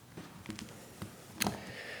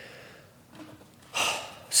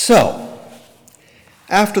So,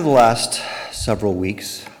 after the last several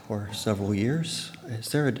weeks or several years, is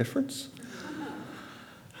there a difference?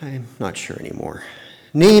 I'm not sure anymore.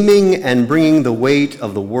 Naming and bringing the weight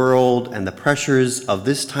of the world and the pressures of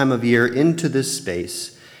this time of year into this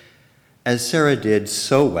space, as Sarah did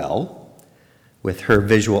so well with her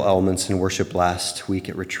visual elements in worship last week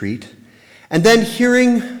at retreat, and then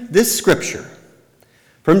hearing this scripture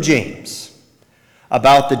from James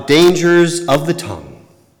about the dangers of the tongue,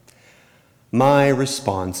 my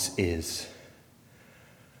response is,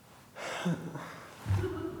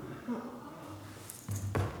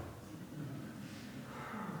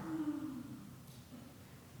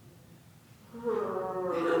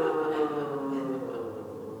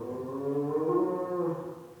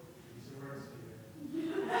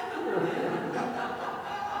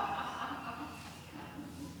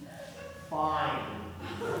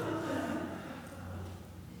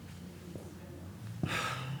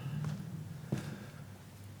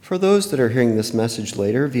 For those that are hearing this message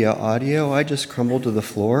later via audio, I just crumbled to the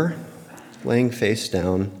floor, laying face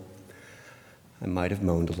down. I might have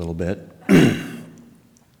moaned a little bit.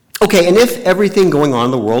 Okay, and if everything going on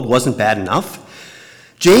in the world wasn't bad enough,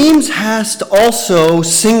 James has to also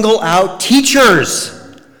single out teachers.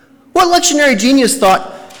 What lectionary genius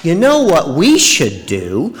thought, you know what we should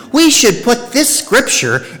do? We should put this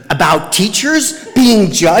scripture about teachers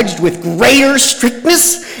being judged with greater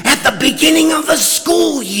strictness at the beginning of the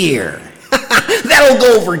school year. That'll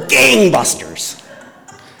go over gangbusters.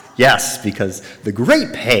 Yes, because the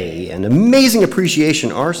great pay and amazing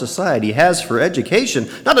appreciation our society has for education,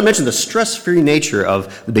 not to mention the stress-free nature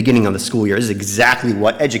of the beginning of the school year, is exactly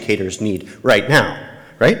what educators need right now,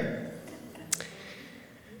 right?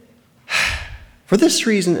 For this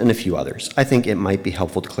reason and a few others, I think it might be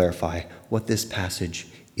helpful to clarify what this passage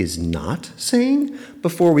is not saying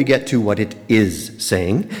before we get to what it is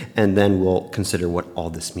saying, and then we'll consider what all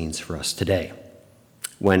this means for us today,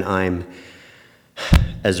 when I'm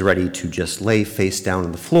as ready to just lay face down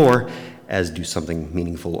on the floor as do something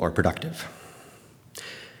meaningful or productive.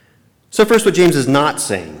 So first, what James is not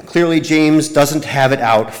saying. Clearly, James doesn't have it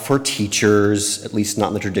out for teachers, at least not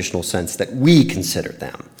in the traditional sense that we consider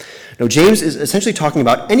them. No, James is essentially talking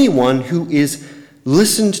about anyone who is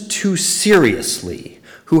listened to seriously,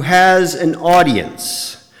 who has an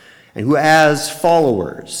audience, and who has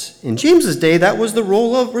followers. In James's day, that was the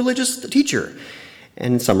role of religious teacher.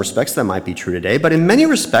 And in some respects, that might be true today, but in many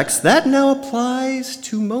respects, that now applies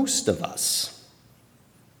to most of us.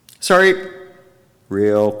 Sorry,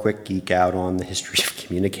 real quick geek out on the history of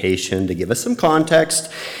communication to give us some context.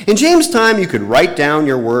 In James' time, you could write down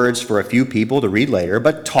your words for a few people to read later,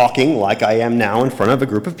 but talking like I am now in front of a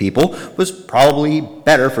group of people was probably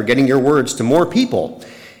better for getting your words to more people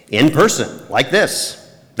in person, like this.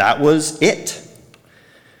 That was it.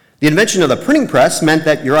 The invention of the printing press meant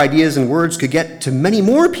that your ideas and words could get to many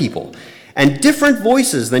more people, and different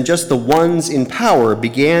voices than just the ones in power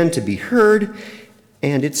began to be heard.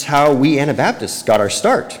 And it's how we Anabaptists got our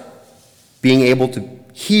start, being able to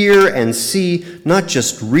hear and see, not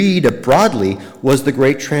just read broadly, was the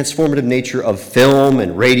great transformative nature of film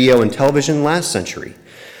and radio and television last century.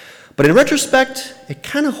 But in retrospect, it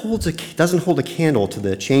kind of doesn't hold a candle to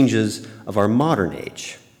the changes of our modern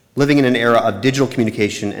age, living in an era of digital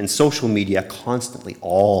communication and social media constantly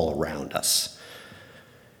all around us.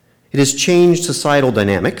 It has changed societal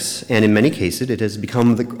dynamics, and in many cases, it has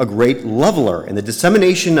become a great leveler in the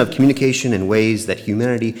dissemination of communication in ways that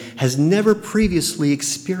humanity has never previously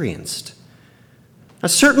experienced. Now,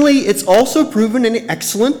 certainly, it's also proven an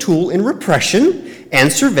excellent tool in repression and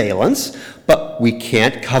surveillance, but we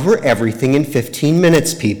can't cover everything in 15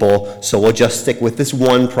 minutes, people, so we'll just stick with this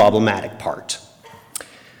one problematic part.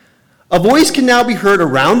 A voice can now be heard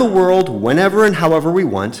around the world whenever and however we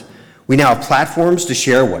want. We now have platforms to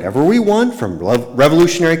share whatever we want, from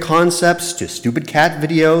revolutionary concepts to stupid cat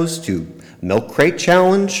videos to milk crate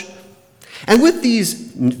challenge. And with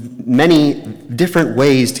these many different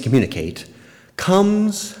ways to communicate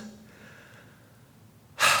comes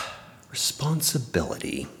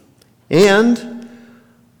responsibility and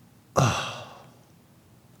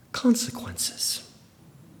consequences.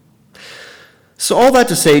 So all that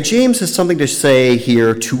to say, James has something to say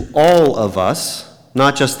here to all of us,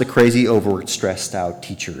 not just the crazy, over stressed out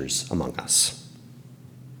teachers among us.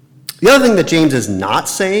 The other thing that James is not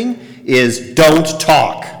saying is don't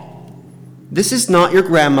talk. This is not your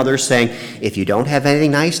grandmother saying, if you don't have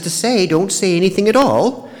anything nice to say, don't say anything at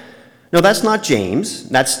all. No, that's not James.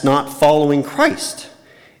 That's not following Christ.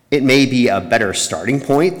 It may be a better starting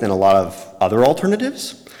point than a lot of other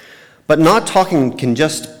alternatives, But not talking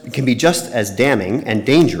can be just as damning and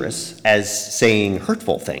dangerous as saying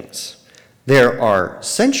hurtful things. There are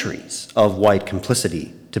centuries of white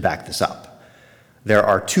complicity to back this up. There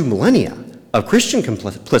are 2 millennia of Christian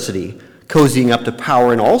complicity cozying up to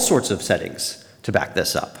power in all sorts of settings to back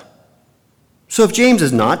this up. So if James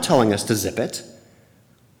is not telling us to zip it,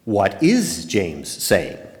 what is James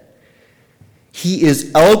saying? He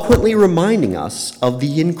is eloquently reminding us of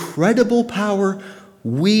the incredible power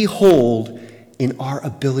we hold in our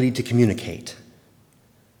ability to communicate.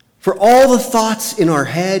 For all the thoughts in our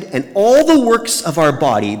head and all the works of our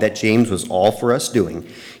body that James was all for us doing,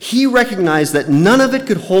 he recognized that none of it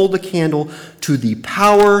could hold a candle to the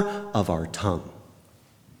power of our tongue.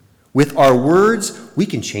 With our words, we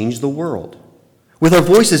can change the world. With our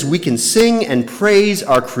voices, we can sing and praise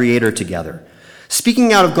our Creator together.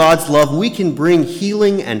 Speaking out of God's love, we can bring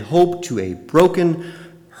healing and hope to a broken,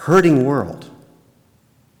 hurting world.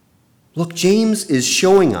 Look, James is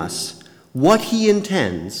showing us what he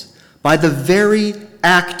intends by the very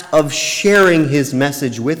act of sharing his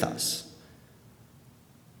message with us.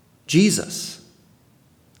 Jesus,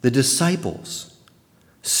 the disciples,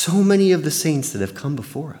 so many of the saints that have come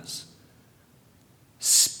before us,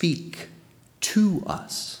 speak to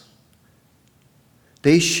us.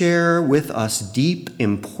 They share with us deep,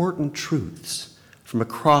 important truths from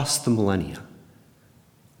across the millennia.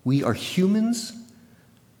 We are humans,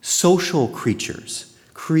 social creatures,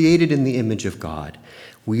 created in the image of God.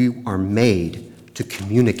 We are made to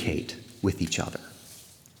communicate with each other.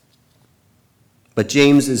 But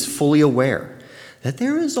James is fully aware that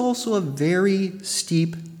there is also a very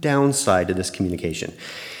steep downside to this communication.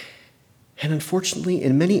 And unfortunately,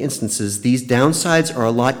 in many instances, these downsides are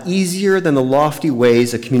a lot easier than the lofty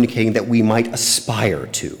ways of communicating that we might aspire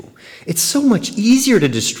to. It's so much easier to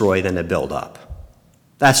destroy than to build up.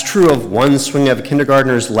 That's true of one swing of a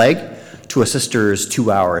kindergartner's leg to a sister's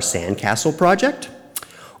 2-hour sandcastle project,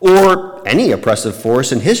 or any oppressive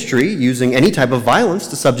force in history using any type of violence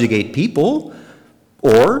to subjugate people,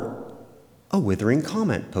 or a withering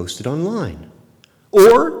comment posted online,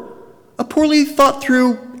 or a poorly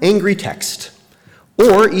thought-through angry text,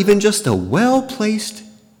 or even just a well-placed,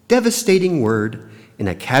 devastating word in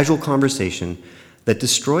a casual conversation that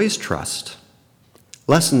destroys trust,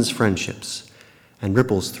 lessens friendships, and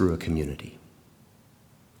ripples through a community.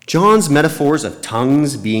 John's metaphors of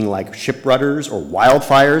tongues being like ship rudders or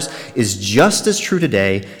wildfires is just as true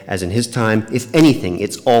today as in his time. If anything,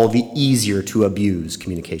 it's all the easier to abuse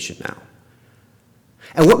communication now.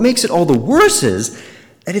 And what makes it all the worse is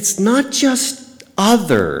that it's not just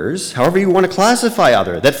others, however you want to classify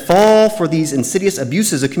other, that fall for these insidious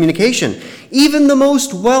abuses of communication, even the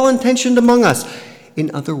most well-intentioned among us.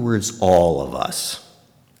 In other words, all of us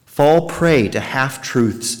fall prey to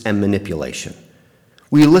half-truths and manipulation.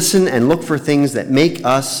 We listen and look for things that make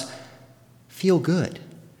us feel good,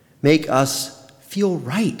 make us feel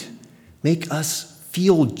right, make us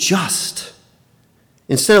feel just.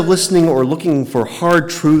 Instead of listening or looking for hard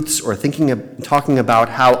truths or talking about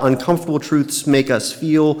how uncomfortable truths make us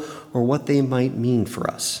feel or what they might mean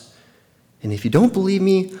for us. And if you don't believe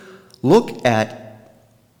me, look at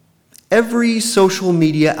every social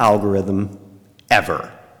media algorithm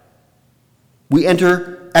ever. We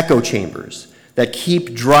enter echo chambers that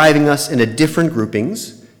keep driving us into different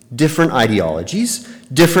groupings, different ideologies,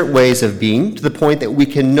 different ways of being, to the point that we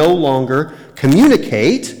can no longer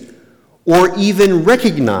communicate or even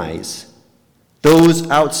recognize those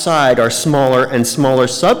outside our smaller and smaller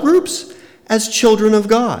subgroups as children of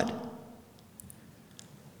God.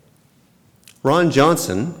 Ron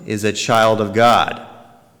Johnson is a child of God.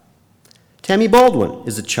 Tammy Baldwin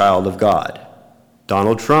is a child of God.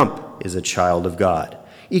 Donald Trump is a child of God.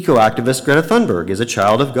 Eco-activist Greta Thunberg is a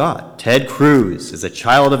child of God. Ted Cruz is a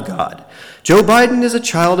child of God. Joe Biden is a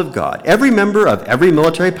child of God. Every member of every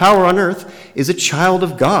military power on earth is a child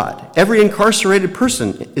of God. Every incarcerated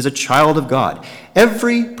person is a child of God.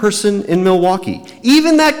 Every person in Milwaukee,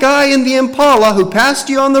 even that guy in the Impala who passed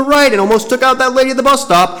you on the right and almost took out that lady at the bus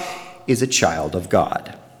stop, is a child of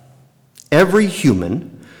God. Every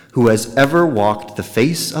human who has ever walked the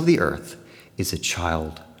face of the earth is a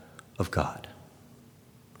child of God.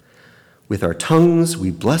 With our tongues, we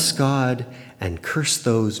bless God and curse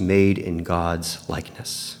those made in God's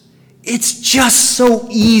likeness. It's just so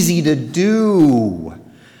easy to do.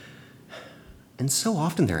 And so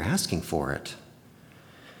often they're asking for it.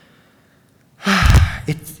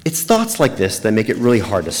 It's thoughts like this that make it really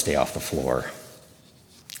hard to stay off the floor.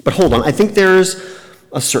 But hold on, I think there's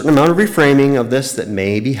a certain amount of reframing of this that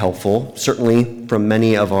may be helpful, certainly from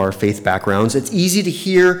many of our faith backgrounds. It's easy to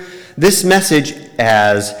hear this message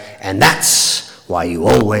as, and that's why you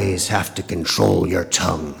always have to control your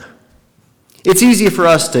tongue. It's easy for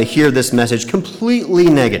us to hear this message completely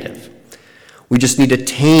negative. We just need to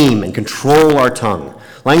tame and control our tongue,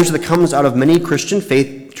 language that comes out of many Christian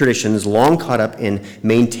faith traditions long caught up in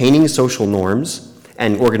maintaining social norms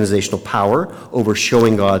and organizational power over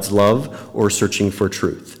showing God's love or searching for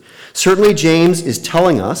truth. Certainly, James is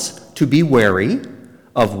telling us to be wary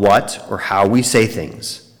of what or how we say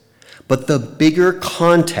things. But the bigger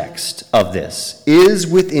context of this is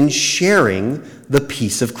within sharing the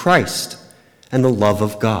peace of Christ and the love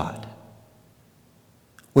of God.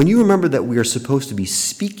 When you remember that we are supposed to be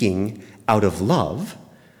speaking out of love,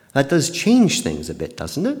 that does change things a bit,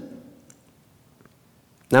 doesn't it?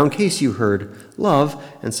 Now, in case you heard love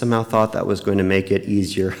and somehow thought that was going to make it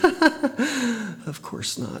easier, of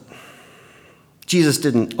course not. Jesus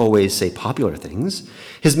didn't always say popular things.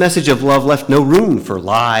 His message of love left no room for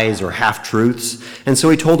lies or half-truths, and so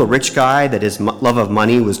he told a rich guy that his love of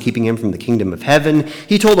money was keeping him from the kingdom of heaven.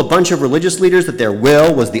 He told a bunch of religious leaders that their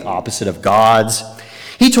will was the opposite of God's.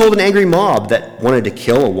 He told an angry mob that wanted to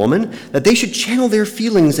kill a woman that they should channel their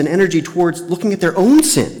feelings and energy towards looking at their own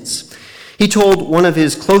sins. He told one of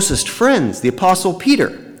his closest friends, the Apostle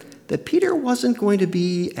Peter, that Peter wasn't going to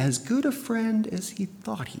be as good a friend as he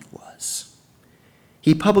thought he was.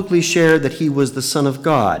 He publicly shared that he was the Son of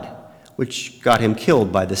God, which got him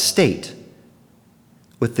killed by the state,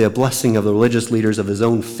 with the blessing of the religious leaders of his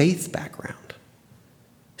own faith background.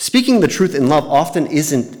 Speaking the truth in love often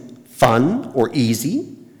isn't fun or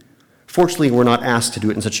easy. Fortunately, we're not asked to do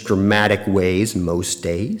it in such dramatic ways most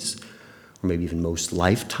days, or maybe even most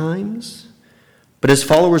lifetimes. But as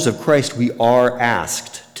followers of Christ, we are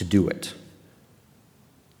asked to do it.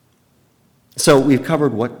 So we've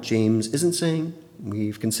covered what James isn't saying.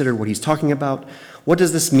 We've considered what he's talking about. What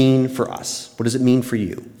does this mean for us? What does it mean for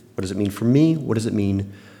you? What does it mean for me? What does it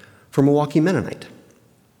mean for Milwaukee Mennonite?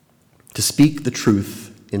 To speak the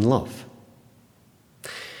truth in love.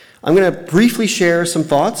 I'm going to briefly share some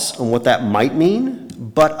thoughts on what that might mean,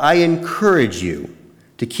 but I encourage you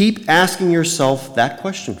to keep asking yourself that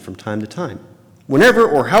question from time to time. Whenever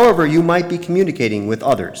or however you might be communicating with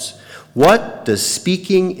others, what does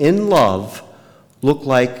speaking in love look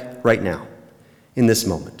like right now? In this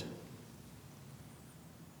moment?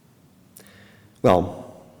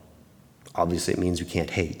 Well, obviously it means we can't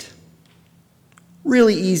hate.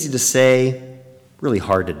 Really easy to say, really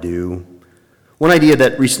hard to do. One idea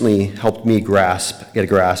that recently helped me get a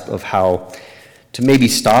grasp of how to maybe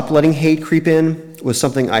stop letting hate creep in was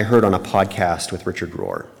something I heard on a podcast with Richard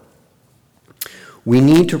Rohr. We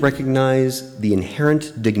need to recognize the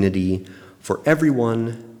inherent dignity for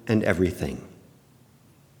everyone and everything.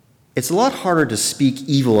 It's a lot harder to speak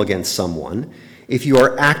evil against someone if you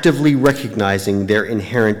are actively recognizing their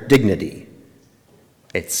inherent dignity.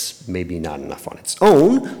 It's maybe not enough on its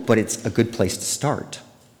own, but it's a good place to start.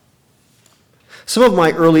 Some of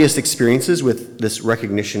my earliest experiences with this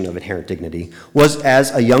recognition of inherent dignity was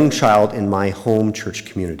as a young child in my home church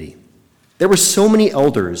community. There were so many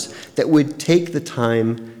elders that would take the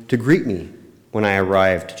time to greet me when I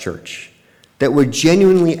arrived to church, that would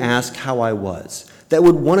genuinely ask how I was, that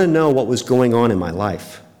would want to know what was going on in my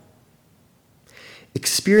life.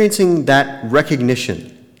 Experiencing that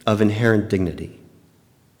recognition of inherent dignity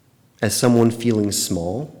as someone feeling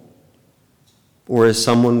small, or as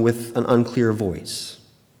someone with an unclear voice,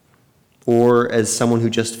 or as someone who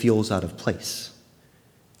just feels out of place,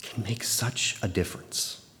 can make such a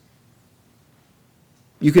difference.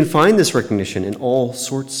 You can find this recognition in all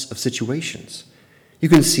sorts of situations. You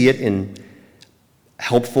can see it in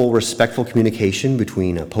helpful, respectful communication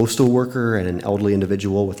between a postal worker and an elderly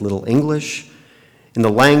individual with little English, in the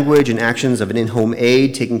language and actions of an in-home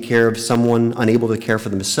aide taking care of someone unable to care for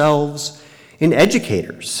themselves, in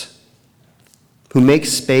educators who make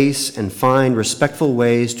space and find respectful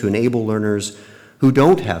ways to enable learners who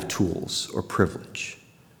don't have tools or privilege.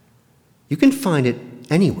 You can find it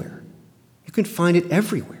anywhere. You can find it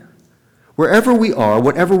everywhere. Wherever we are,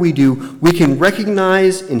 whatever we do, we can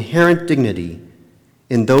recognize inherent dignity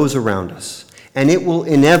in those around us, and it will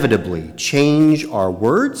inevitably change our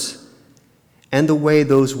words and the way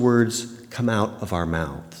those words come out of our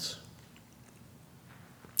mouths.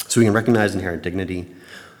 So we can recognize inherent dignity.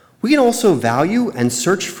 We can also value and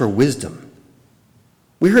search for wisdom.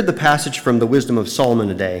 We heard the passage from the Wisdom of Solomon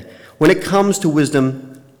today. When it comes to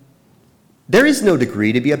wisdom, there is no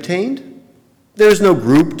degree to be obtained. There is no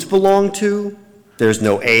group to belong to. There's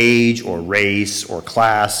no age or race or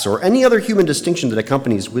class or any other human distinction that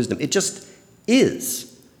accompanies wisdom. It just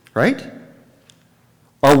is, right?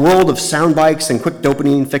 Our world of sound bites and quick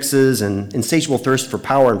dopamine fixes and insatiable thirst for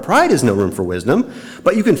power and pride is no room for wisdom,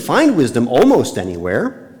 but you can find wisdom almost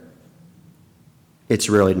anywhere. It's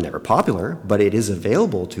rarely never popular, but it is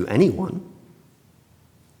available to anyone.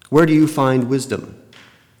 Where do you find wisdom?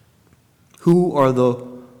 Who are the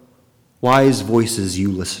wise voices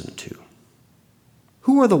you listen to?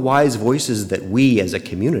 Who are the wise voices that we as a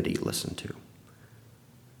community listen to?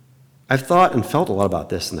 I've thought and felt a lot about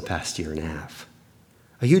this in the past year and a half.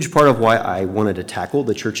 A huge part of why I wanted to tackle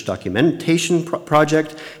the church documentation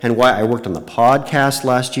project and why I worked on the podcast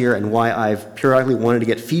last year and why I've periodically wanted to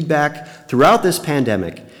get feedback throughout this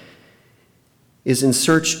pandemic is in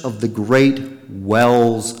search of the great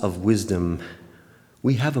wells of wisdom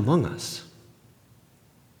we have among us.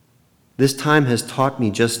 This time has taught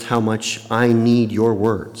me just how much I need your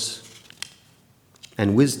words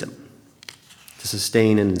and wisdom to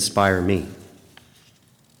sustain and inspire me.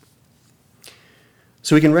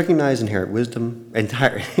 So we can recognize inherent wisdom,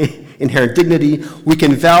 inherent dignity, we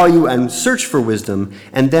can value and search for wisdom,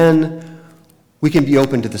 and then we can be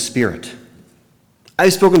open to the Spirit.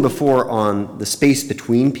 I've spoken before on the space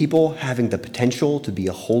between people having the potential to be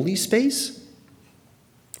a holy space.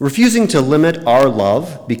 Refusing to limit our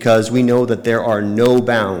love because we know that there are no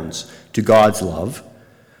bounds to God's love,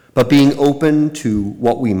 but being open to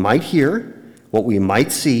what we might hear, what we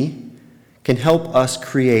might see, can help us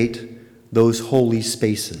create those holy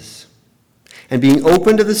spaces. And being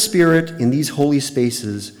open to the Spirit in these holy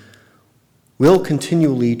spaces will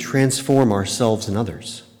continually transform ourselves and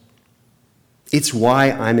others. It's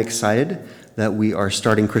why I'm excited that we are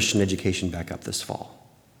starting Christian education back up this fall.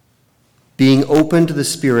 Being open to the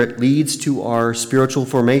Spirit leads to our spiritual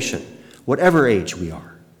formation, whatever age we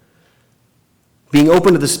are. Being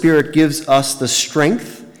open to the Spirit gives us the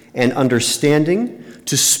strength and understanding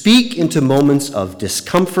to speak into moments of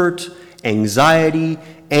discomfort, anxiety,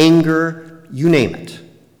 anger, you name it.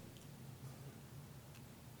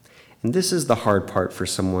 And this is the hard part for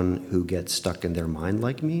someone who gets stuck in their mind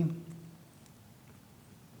like me.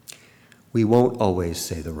 We won't always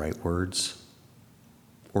say the right words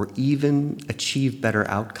or even achieve better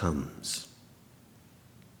outcomes,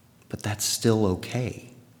 but that's still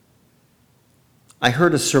okay. I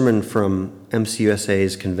heard a sermon from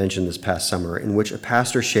MCUSA's convention this past summer in which a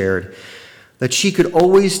pastor shared that she could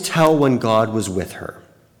always tell when God was with her,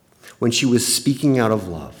 when she was speaking out of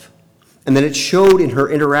love, and that it showed in her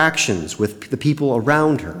interactions with the people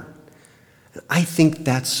around her. I think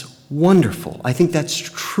that's wonderful. I think that's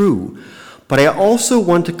true. But I also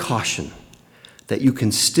want to caution that you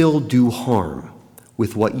can still do harm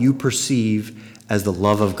with what you perceive as the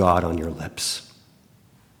love of God on your lips.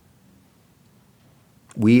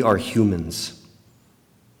 We are humans.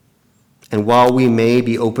 And while we may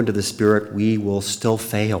be open to the Spirit, we will still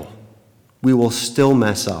fail. We will still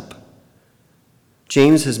mess up.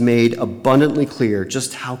 James has made abundantly clear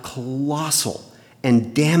just how colossal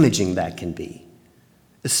and damaging that can be,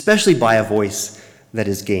 especially by a voice that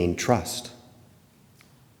has gained trust.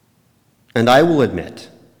 And I will admit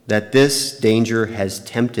that this danger has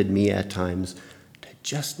tempted me at times to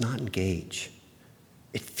just not engage.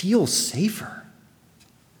 It feels safer,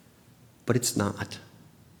 but it's not.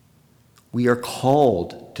 We are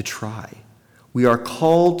called to try. We are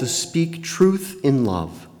called to speak truth in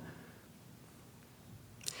love.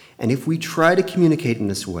 And if we try to communicate in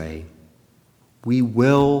this way, we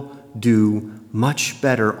will do much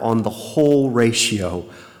better on the whole ratio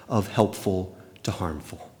of helpful to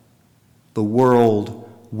harmful. The world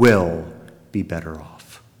will be better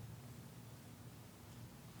off.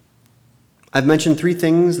 I've mentioned 3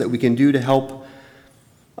 things that we can do to help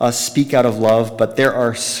us speak out of love, but there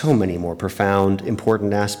are so many more profound,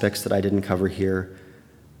 important aspects that I didn't cover here.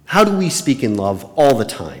 How do we speak in love all the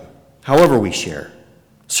time, however we share?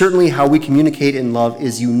 Certainly how we communicate in love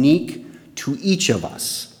is unique to each of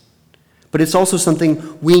us, but it's also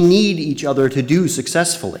something we need each other to do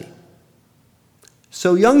successfully.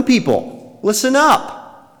 So young people, listen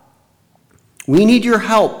up. We need your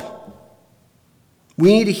help.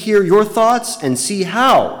 We need to hear your thoughts and see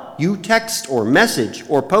how you text or message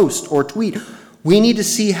or post or tweet. We need to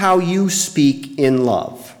see how you speak in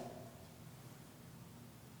love.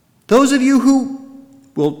 Those of you who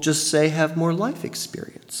will just say have more life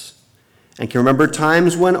experience and can remember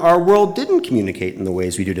times when our world didn't communicate in the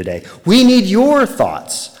ways we do today, we need your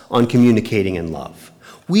thoughts on communicating in love.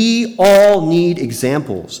 We all need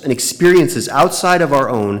examples and experiences outside of our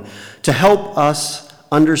own to help us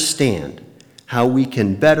understand how we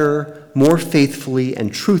can better, more faithfully,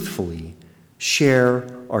 and truthfully share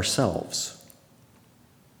ourselves.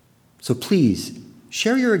 So please,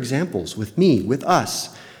 share your examples with me, with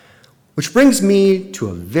us. Which brings me to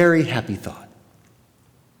a very happy thought.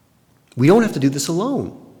 We don't have to do this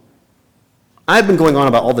alone. I've been going on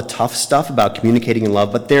about all the tough stuff about communicating in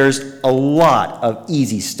love, but there's a lot of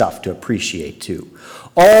easy stuff to appreciate too.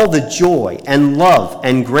 All the joy and love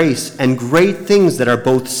and grace and great things that are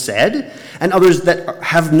both said and others that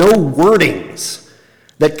have no wordings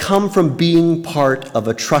that come from being part of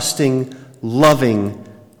a trusting, loving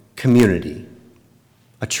community,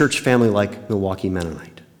 a church family like Milwaukee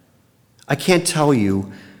Mennonite. I can't tell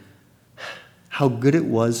you how good it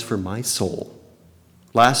was for my soul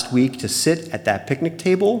last week to sit at that picnic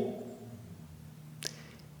table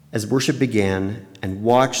as worship began and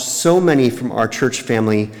watch so many from our church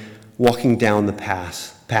family walking down the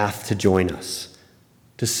path to join us,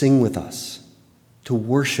 to sing with us, to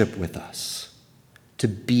worship with us, to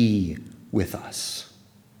be with us.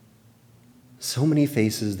 So many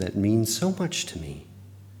faces that mean so much to me.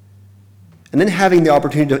 And then having the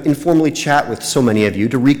opportunity to informally chat with so many of you,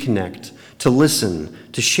 to reconnect, to listen,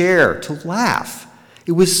 to share, to laugh.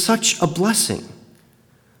 It was such a blessing.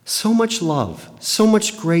 So much love, so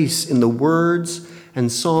much grace in the words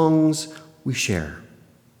and songs we share.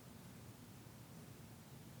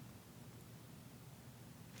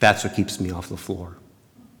 That's what keeps me off the floor.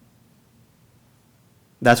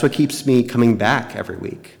 That's what keeps me coming back every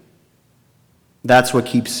week. That's what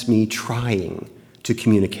keeps me trying to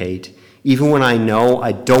communicate, even when I know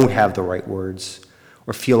I don't have the right words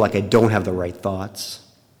or feel like I don't have the right thoughts.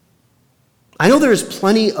 I know there is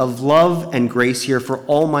plenty of love and grace here for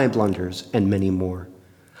all my blunders and many more.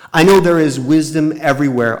 I know there is wisdom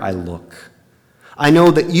everywhere I look. I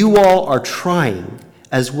know that you all are trying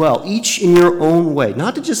as well, each in your own way,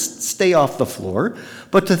 not to just stay off the floor,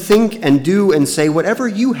 but to think and do and say whatever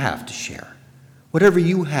you have to share, whatever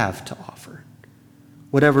you have to offer,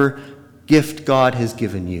 whatever gift God has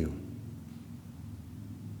given you.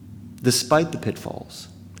 Despite the pitfalls,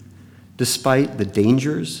 despite the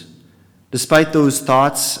dangers, despite those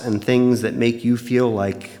thoughts and things that make you feel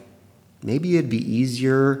like maybe it'd be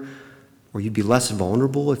easier or you'd be less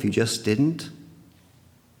vulnerable if you just didn't,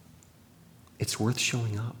 it's worth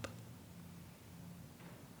showing up.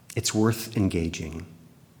 It's worth engaging.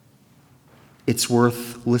 It's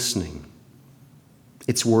worth listening.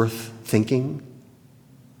 It's worth thinking.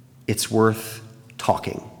 It's worth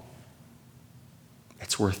talking.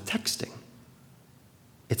 It's worth texting.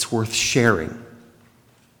 It's worth sharing.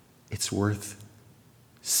 It's worth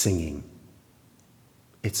singing.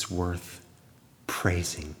 It's worth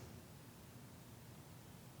praising.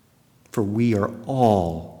 For we are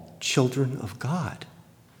all children of God.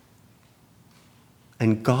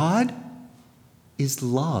 And God is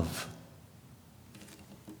love.